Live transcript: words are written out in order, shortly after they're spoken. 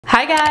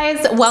Hi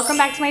guys, welcome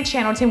back to my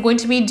channel. Today I'm going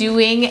to be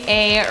doing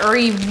a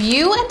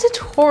review and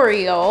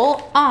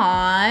tutorial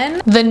on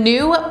the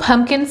new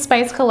pumpkin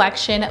spice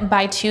collection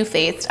by Too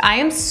Faced. I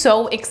am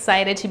so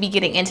excited to be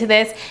getting into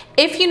this.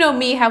 If you know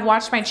me, have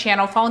watched my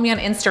channel, follow me on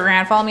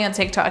Instagram, follow me on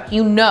TikTok,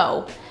 you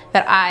know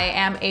that I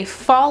am a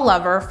fall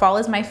lover. Fall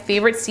is my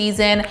favorite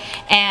season,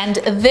 and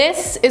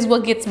this is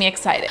what gets me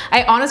excited.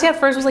 I honestly at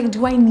first was like,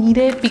 do I need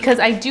it? Because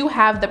I do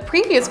have the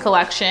previous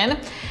collection,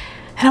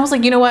 and I was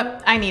like, you know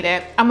what? I need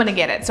it. I'm gonna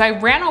get it. So I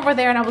ran over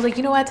there and I was like,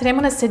 you know what? Today I'm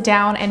gonna sit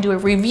down and do a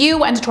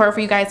review and tutorial for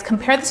you guys,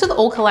 compare this to the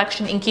old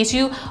collection in case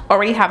you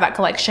already have that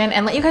collection,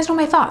 and let you guys know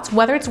my thoughts,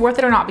 whether it's worth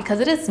it or not, because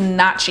it is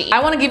not cheap.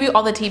 I wanna give you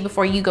all the tea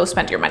before you go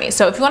spend your money.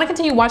 So if you wanna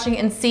continue watching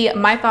and see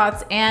my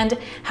thoughts and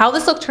how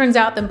this look turns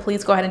out, then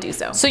please go ahead and do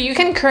so. So you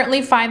can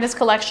currently find this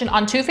collection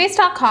on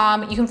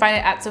TooFaced.com. You can find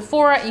it at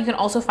Sephora. You can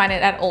also find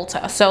it at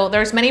Ulta. So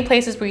there's many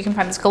places where you can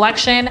find this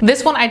collection.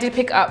 This one I did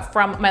pick up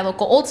from my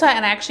local Ulta,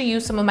 and I actually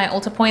used some of my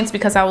Ulta points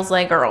because I was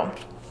like, girl,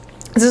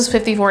 this is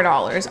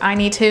 $54. I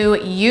need to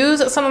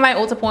use some of my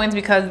Ulta points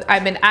because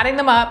I've been adding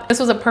them up. This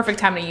was a perfect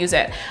time to use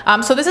it.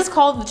 So this is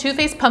called the Too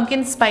Faced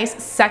Pumpkin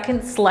Spice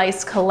Second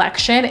Slice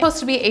Collection. It's supposed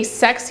to be a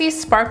sexy,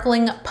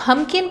 sparkling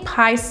pumpkin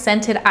pie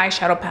scented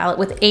eyeshadow palette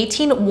with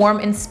 18 warm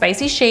and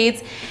spicy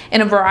shades in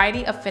a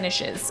variety of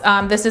finishes.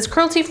 This is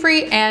cruelty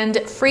free and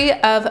free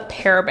of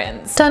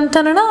parabens. Dun,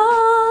 dun, dun,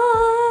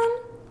 dun.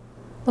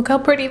 Look how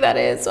pretty that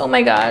is. Oh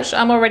my gosh,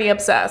 I'm already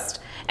obsessed.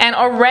 And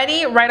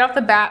already right off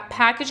the bat,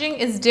 packaging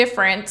is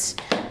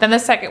different than the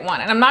second one.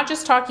 And I'm not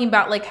just talking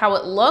about like how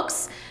it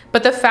looks,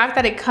 but the fact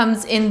that it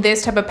comes in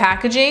this type of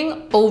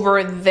packaging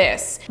over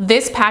this.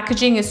 This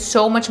packaging is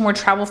so much more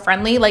travel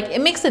friendly. Like,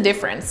 it makes a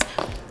difference.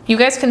 You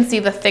guys can see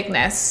the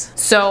thickness.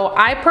 So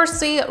I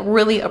personally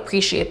really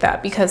appreciate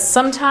that because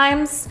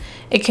sometimes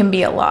it can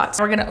be a lot.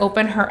 We're gonna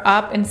open her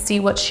up and see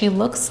what she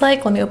looks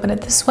like. Let me open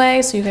it this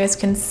way so you guys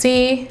can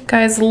see.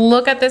 Guys,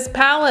 look at this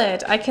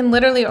palette. I can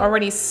literally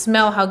already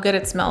smell how good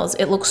it smells.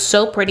 It looks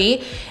so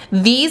pretty.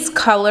 These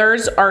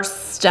colors are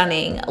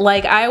stunning.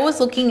 Like, I was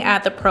looking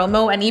at the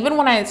promo, and even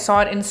when I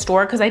saw it in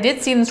store, because I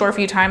did see it in store a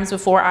few times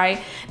before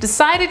I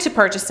decided to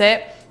purchase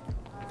it,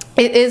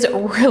 it is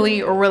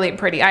really, really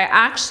pretty. I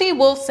actually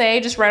will say,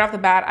 just right off the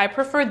bat, I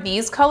prefer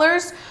these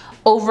colors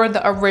over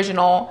the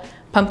original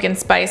pumpkin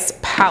spice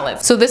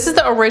palette. So this is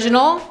the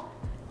original,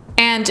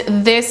 and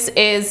this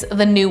is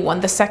the new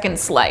one, the second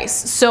slice.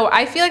 So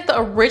I feel like the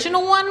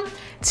original one,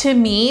 to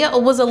me,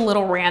 was a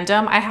little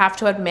random, I have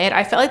to admit.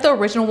 I felt like the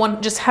original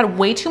one just had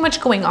way too much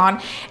going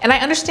on, and I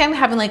understand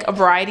having like a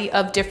variety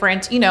of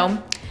different, you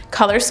know,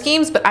 color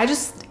schemes, but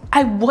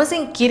I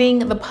wasn't getting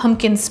the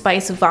pumpkin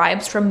spice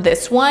vibes from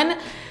this one.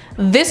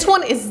 This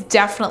one is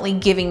definitely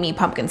giving me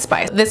pumpkin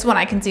spice. This one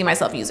I can see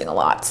myself using a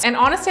lot. And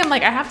honestly, I'm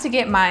like, I have to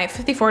get my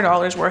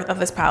 $54 worth of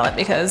this palette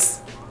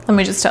because let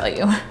me just tell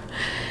you,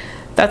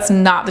 that's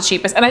not the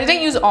cheapest. And I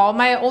didn't use all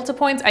my Ulta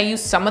points. I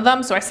used some of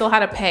them, so I still had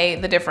to pay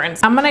the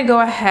difference. I'm gonna go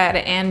ahead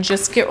and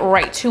just get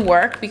right to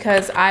work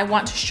because I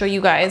want to show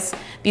you guys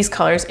these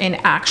colors in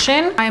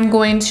action. I'm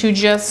going to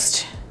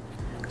just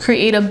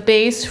create a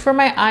base for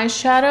my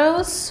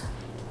eyeshadows.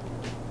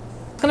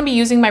 I'm gonna be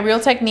using my Real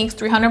Techniques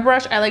 300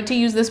 brush. I like to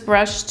use this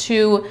brush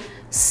to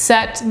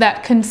set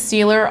that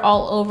concealer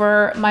all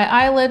over my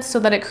eyelids so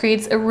that it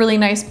creates a really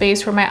nice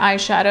base for my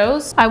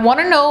eyeshadows. I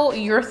wanna know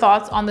your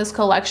thoughts on this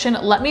collection.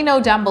 Let me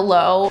know down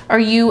below. Are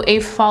you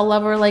a fall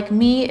lover like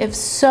me? If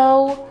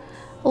so,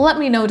 let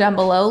me know down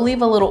below.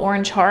 Leave a little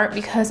orange heart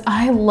because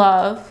I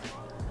love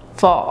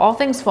fall, all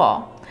things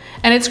fall.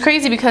 And it's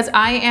crazy because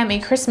I am a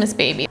Christmas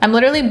baby. I'm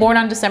literally born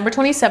on December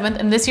 27th,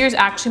 and this year is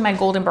actually my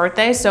golden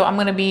birthday, so I'm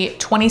gonna be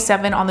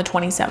 27 on the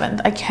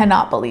 27th. I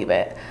cannot believe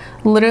it.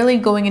 Literally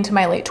going into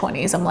my late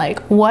 20s. I'm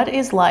like, what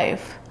is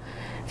life?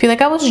 I feel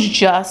like I was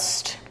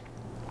just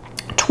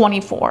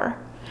 24.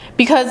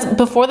 Because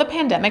before the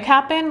pandemic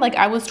happened, like,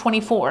 I was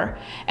 24.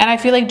 And I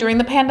feel like during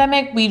the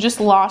pandemic, we just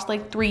lost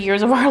like 3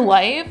 years of our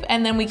life,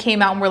 and then we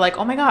came out and we're like,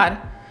 oh my God,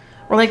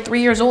 we're like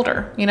 3 years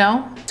older, you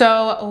know?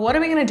 So what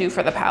are we gonna do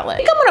for the palette? I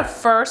think I'm gonna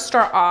first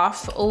start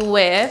off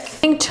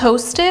with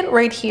Toasted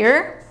right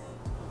here.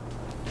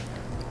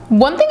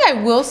 One thing I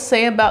will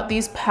say about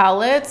these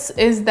palettes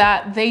is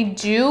that they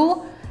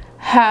do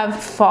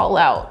have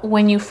fallout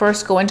when you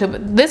first go into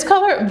it. This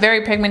color,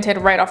 very pigmented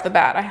right off the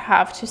bat, I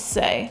have to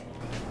say.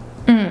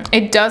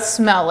 It does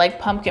smell like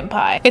pumpkin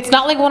pie. It's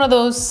not like one of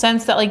those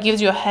scents that like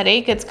gives you a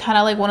headache. It's kind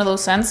of like one of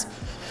those scents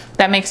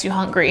that makes you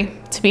hungry,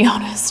 to be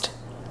honest.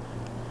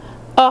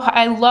 Oh,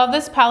 I love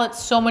this palette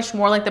so much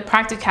more, like the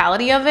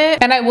practicality of it.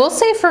 And I will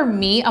say for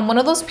me, I'm one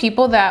of those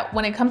people that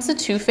when it comes to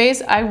Too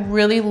Faced, I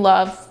really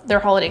love their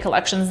holiday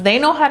collections. They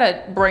know how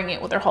to bring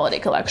it with their holiday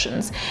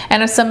collections.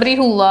 And as somebody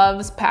who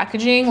loves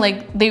packaging,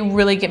 like, they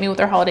really get me with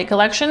their holiday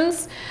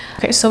collections.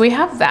 Okay, so we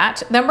have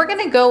that. Then we're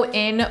gonna go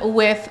in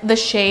with the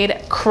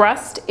shade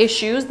Crust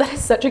Issues. That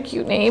is such a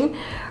cute name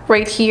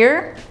right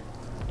here.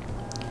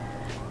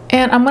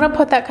 And I'm gonna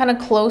put that kind of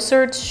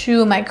closer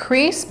to my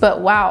crease,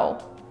 but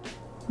wow.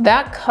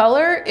 That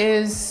color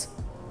is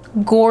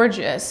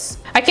gorgeous.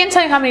 I can't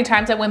tell you how many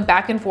times I went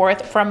back and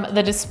forth from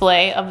the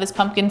display of this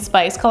pumpkin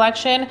spice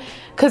collection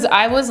because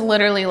I was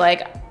literally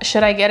like,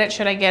 should I get it?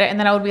 Should I get it? And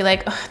then I would be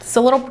like, it's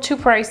a little too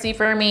pricey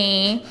for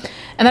me.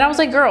 And then I was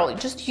like, girl,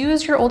 just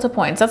use your Ulta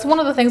points. That's one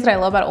of the things that I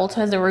love about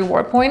Ulta is the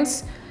reward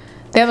points.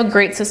 They have a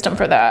great system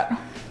for that.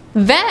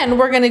 Then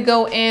we're gonna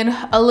go in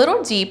a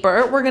little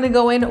deeper. We're gonna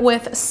go in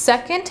with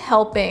second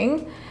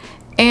helping,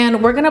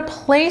 and we're gonna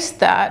place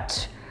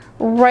that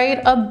right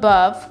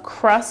above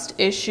crust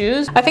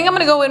issues. I think I'm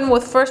gonna go in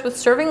with first with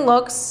serving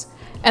looks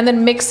and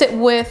then mix it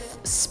with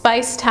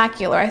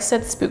spice-tacular. I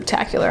said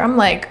spooktacular. I'm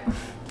like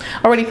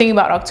already thinking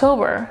about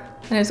October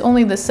and it's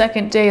only the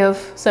second day of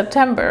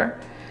September.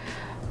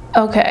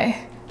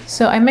 Okay,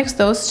 so I mixed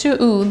those two.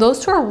 Ooh,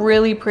 those two are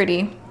really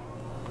pretty.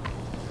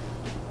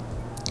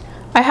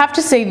 I have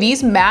to say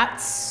these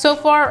mattes so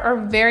far are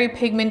very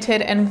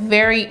pigmented and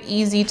very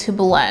easy to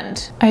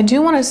blend. I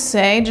do want to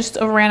say, just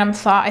a random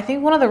thought, I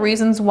think one of the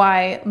reasons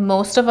why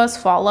most of us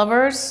fall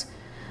lovers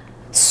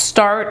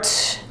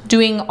start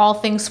doing all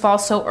things fall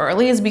so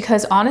early is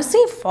because honestly,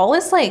 fall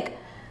is like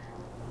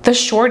the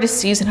shortest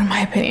season in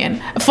my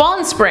opinion. Fall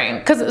and spring,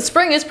 because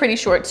spring is pretty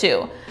short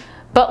too.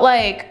 But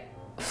like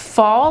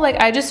fall, like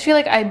I just feel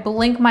like I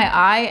blink my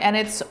eye and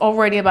it's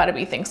already about to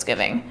be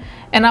Thanksgiving.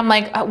 And I'm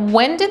like,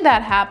 when did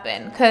that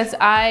happen? Because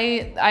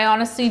I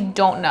honestly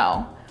don't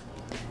know.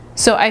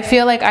 So I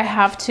feel like I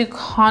have to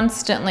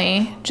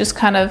constantly just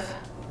kind of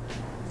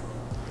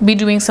be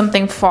doing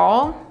something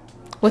fall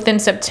within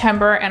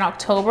September and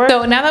October.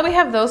 So now that we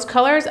have those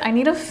colors, I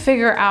need to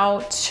figure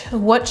out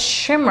what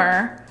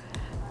shimmer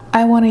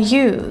I want to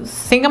use.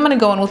 I think I'm gonna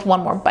go in with One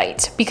More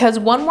Bite because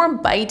One More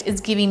Bite is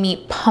giving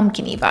me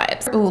pumpkin-y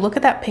vibes. Ooh, look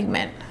at that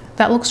pigment.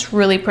 That looks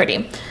really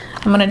pretty.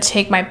 I'm gonna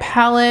take my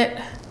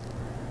palette.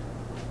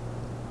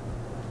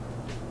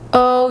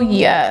 Oh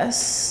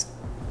yes,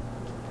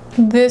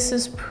 this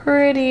is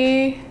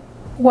pretty.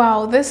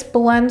 Wow, this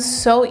blends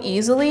so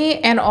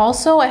easily. And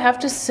also I have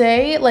to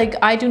say, like,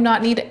 I do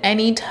not need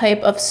any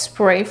type of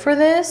spray for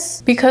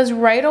this because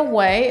right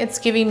away it's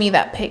giving me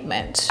that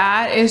pigment.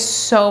 That is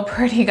so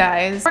pretty,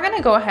 guys. We're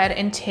gonna go ahead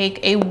and take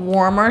a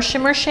warmer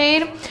shimmer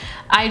shade.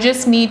 I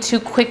just need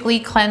to quickly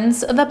cleanse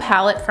the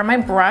palette from my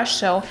brush.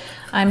 So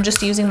I'm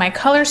just using my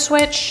color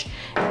switch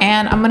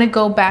and I'm gonna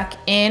go back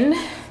in.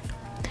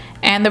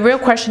 And the real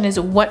question is,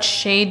 what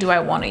shade do I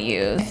want to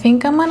use? I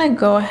think I'm gonna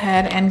go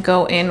ahead and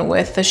go in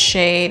with the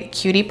shade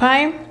Cutie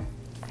Pie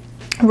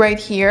right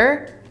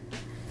here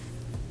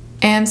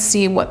and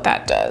see what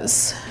that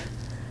does.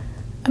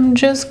 I'm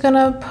just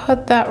gonna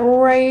put that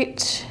right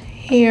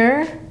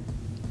here.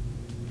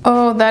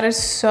 Oh, that is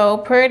so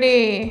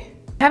pretty.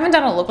 I haven't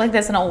done a look like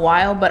this in a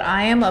while, but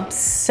I am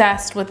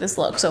obsessed with this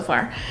look so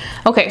far.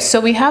 Okay, so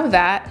we have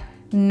that.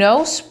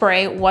 No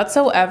spray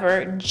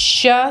whatsoever,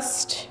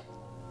 just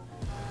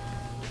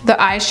the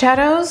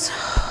eyeshadows.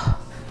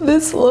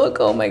 This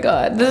look, oh my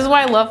God. This is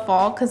why I love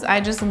fall, because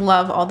I just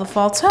love all the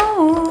fall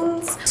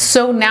tones.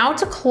 So now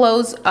to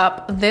close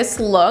up this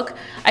look,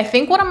 I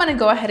think what I'm gonna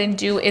go ahead and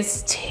do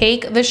is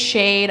take the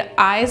shade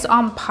Eyes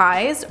on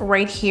Pies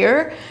right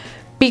here,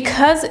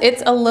 because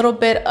it's a little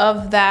bit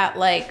of that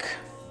like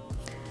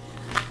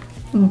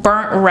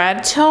burnt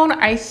red tone.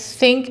 I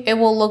think it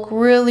will look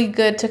really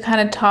good to kind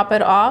of top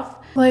it off.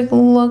 Like,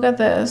 look at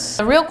this.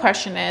 The real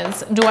question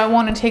is, do I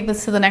want to take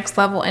this to the next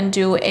level and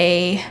do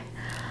a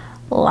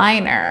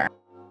liner?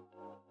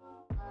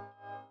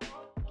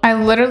 I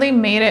literally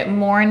made it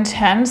more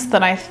intense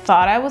than I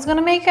thought I was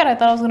gonna make it. I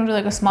thought I was gonna do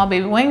like a small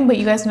baby wing, but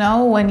you guys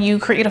know when you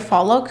create a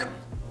fall look,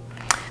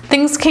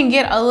 things can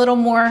get a little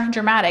more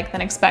dramatic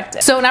than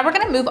expected. So now we're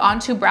gonna move on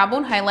to brow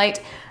bone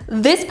highlight.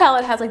 This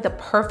palette has like the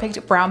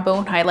perfect brown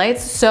bone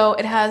highlights. So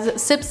it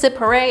has Sip Sip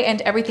Hooray and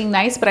Everything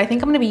Nice, but I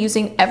think I'm gonna be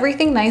using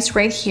Everything Nice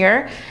right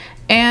here.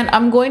 And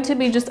I'm going to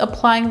be just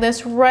applying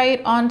this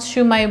right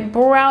onto my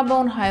brow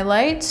bone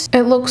highlight.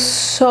 It looks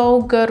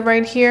so good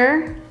right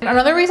here. And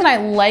another reason I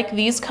like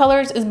these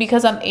colors is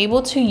because I'm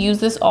able to use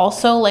this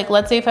also, like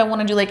let's say if I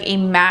wanna do like a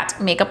matte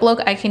makeup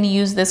look, I can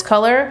use this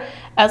color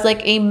as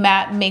like a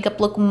matte makeup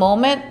look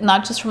moment,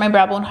 not just for my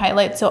brow bone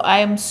highlight. So I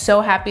am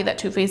so happy that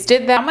Too Faced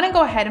did that. I'm gonna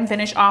go ahead and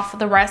finish off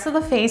the rest of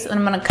the face and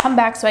I'm gonna come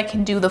back so I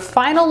can do the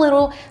final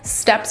little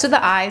steps to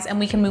the eyes and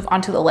we can move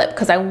on to the lip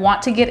because I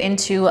want to get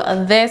into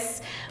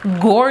this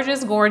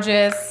gorgeous,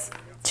 gorgeous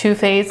Too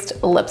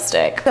Faced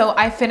lipstick. So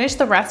I finished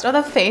the rest of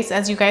the face.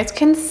 As you guys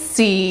can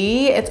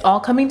see, it's all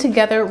coming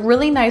together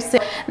really nicely.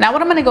 Now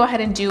what I'm gonna go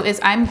ahead and do is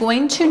I'm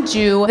going to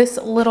do this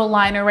little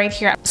liner right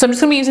here. So I'm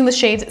just gonna be using the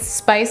shade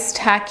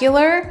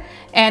Spice-tacular,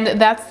 and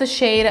that's the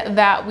shade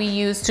that we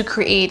use to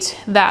create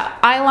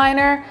that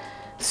eyeliner.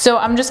 So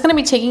I'm just gonna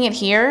be taking it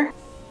here.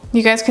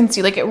 You guys can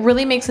see, like, it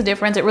really makes a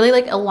difference. It really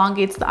like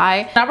elongates the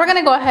eye. Now we're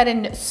gonna go ahead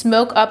and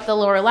smoke up the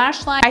lower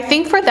lash line. I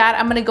think for that,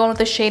 I'm gonna go with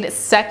the shade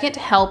Second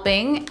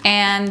Helping,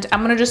 and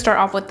I'm gonna just start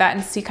off with that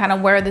and see kind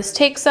of where this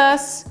takes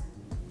us.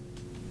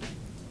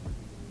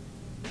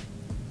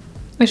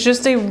 It's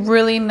just a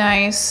really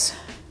nice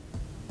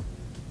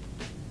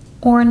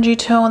orangey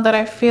tone that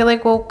I feel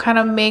like will kind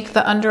of make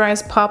the under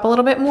eyes pop a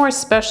little bit more,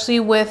 especially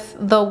with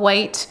the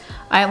white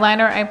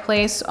eyeliner I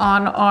place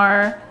on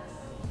our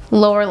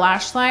lower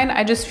lash line.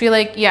 I just feel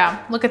like,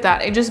 yeah, look at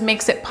that. It just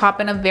makes it pop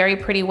in a very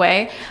pretty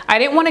way. I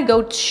didn't want to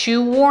go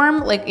too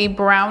warm, like a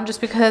brown,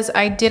 just because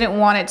I didn't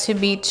want it to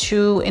be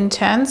too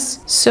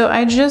intense. So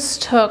I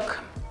just took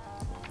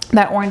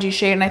that orangey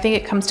shade and I think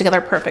it comes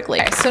together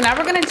perfectly. Okay, so now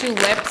we're gonna do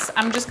lips.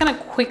 I'm just gonna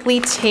quickly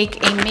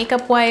take a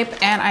makeup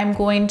wipe and I'm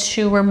going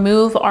to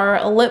remove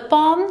our lip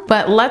balm.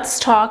 But let's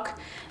talk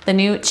the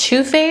new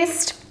Too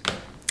Faced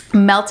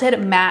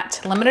Melted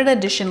Matte Limited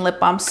Edition Lip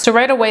Balm. So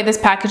right away, this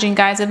packaging,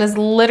 guys, it is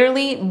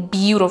literally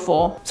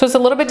beautiful. So it's a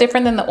little bit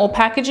different than the old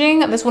packaging.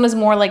 This one is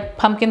more like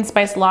pumpkin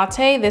spice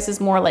latte. This is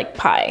more like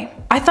pie.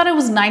 I thought it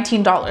was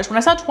 $19. When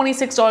I saw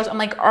 $26, I'm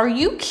like, are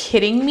you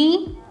kidding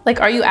me? Like,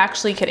 are you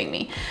actually kidding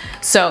me?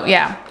 So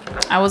yeah,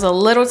 I was a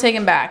little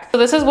taken back. So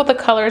this is what the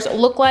colors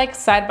look like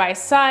side by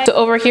side. So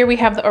over here we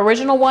have the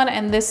original one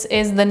and this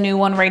is the new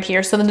one right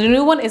here. So the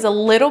new one is a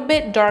little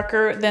bit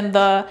darker than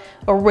the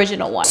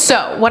original one.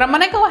 So what I'm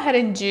gonna go ahead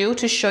and do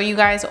to show you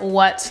guys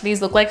what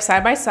these look like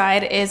side by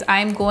side is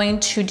I'm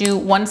going to do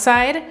one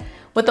side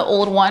with the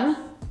old one.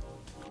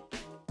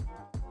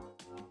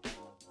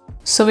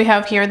 So we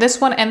have here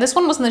this one, and this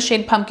one was in the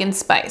shade Pumpkin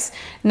Spice.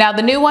 Now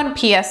the new one,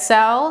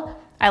 PSL,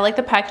 I like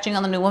the packaging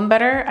on the new one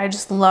better. I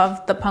just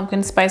love the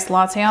pumpkin spice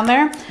latte on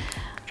there.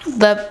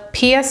 The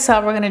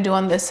PSL we're gonna do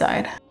on this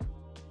side.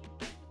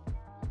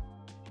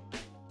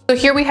 So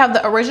here we have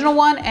the original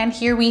one and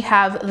here we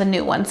have the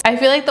new one. I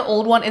feel like the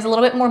old one is a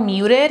little bit more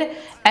muted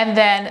and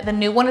then the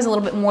new one is a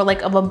little bit more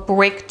like of a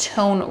brick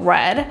tone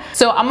red.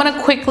 So I'm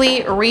gonna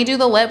quickly redo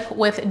the lip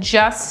with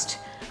just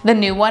the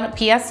new one,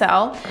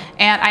 PSL,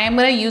 and I am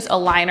gonna use a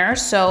liner.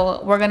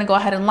 So we're gonna go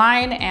ahead and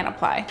line and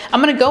apply. I'm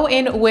gonna go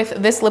in with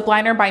this lip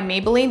liner by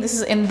Maybelline. This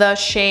is in the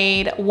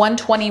shade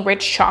 120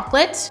 Rich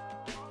Chocolate.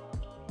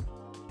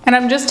 And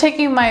I'm just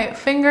taking my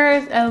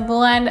fingers and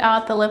blend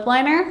out the lip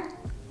liner.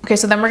 Okay,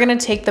 so then we're gonna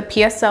take the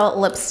PSL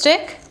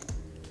lipstick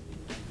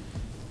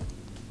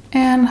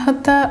and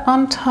put that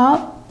on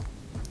top.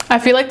 I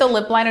feel like the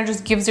lip liner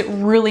just gives it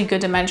really good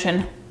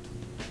dimension.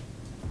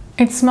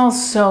 It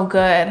smells so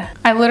good.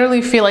 I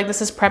literally feel like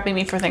this is prepping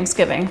me for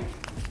Thanksgiving.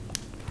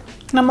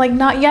 And I'm like,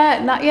 not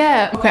yet, not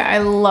yet. Okay, I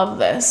love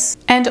this.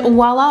 And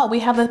voila, we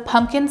have the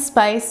Pumpkin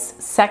Spice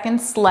Second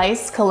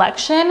Slice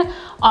collection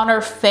on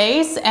our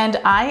face, and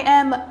I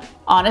am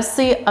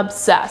honestly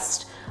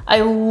obsessed.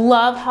 I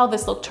love how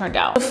this look turned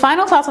out. The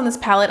final thoughts on this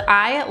palette,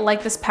 I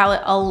like this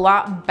palette a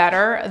lot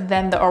better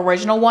than the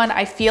original one.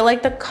 I feel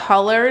like the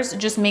colors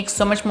just make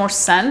so much more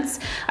sense.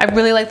 I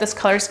really like this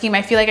color scheme.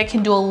 I feel like I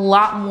can do a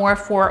lot more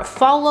for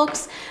fall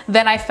looks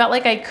than I felt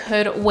like I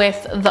could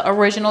with the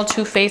original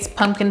Too Faced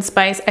Pumpkin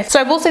Spice. So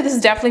I will say this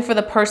is definitely for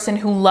the person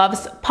who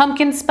loves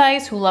pumpkin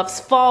spice, who loves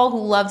fall, who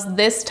loves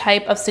this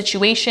type of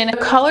situation. The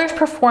colors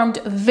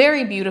performed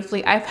very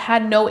beautifully. I've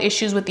had no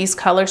issues with these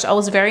colors, so I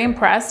was very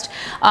impressed.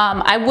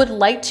 I would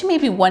like to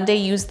maybe one day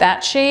use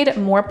that shade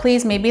more,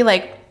 please. Maybe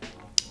like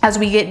as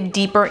we get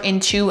deeper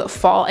into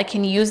fall, I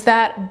can use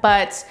that.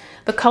 But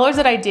the colors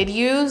that I did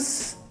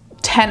use,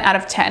 10 out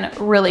of 10,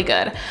 really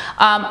good.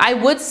 I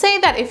would say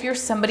that if you're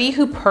somebody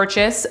who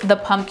purchased the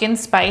Pumpkin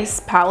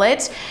Spice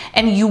palette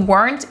and you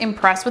weren't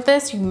impressed with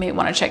this, you may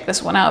want to check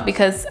this one out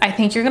because I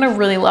think you're gonna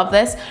really love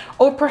this.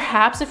 Or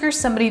perhaps if you're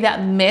somebody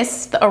that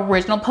missed the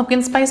original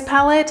Pumpkin Spice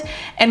palette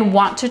and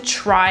want to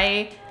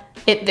try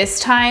it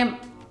this time,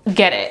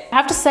 get it. I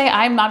have to say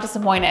I'm not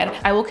disappointed.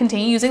 I will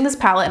continue using this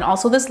palette and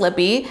also this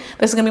lippy.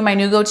 This is gonna be my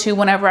new go-to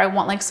whenever I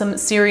want like some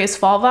serious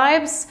fall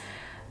vibes.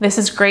 This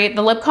is great.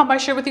 The lip comp I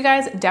shared with you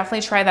guys,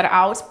 definitely try that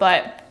out,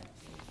 but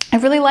I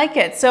really like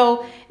it.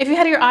 So if you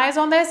had your eyes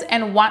on this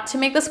and want to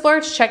make the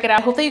splurge, check it out.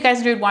 I hope that you guys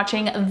enjoyed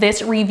watching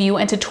this review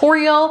and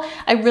tutorial.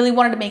 I really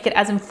wanted to make it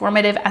as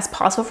informative as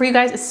possible for you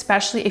guys,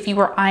 especially if you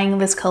were eyeing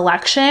this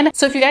collection.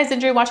 So if you guys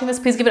enjoyed watching this,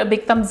 please give it a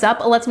big thumbs up.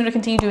 It lets me know to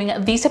continue doing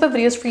these type of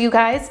videos for you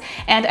guys.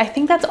 And I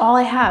think that's all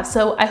I have.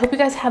 So I hope you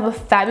guys have a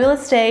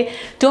fabulous day.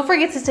 Don't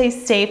forget to stay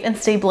safe and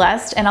stay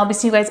blessed. And I'll be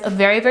seeing you guys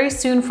very, very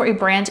soon for a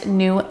brand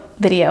new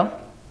video.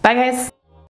 Bye guys.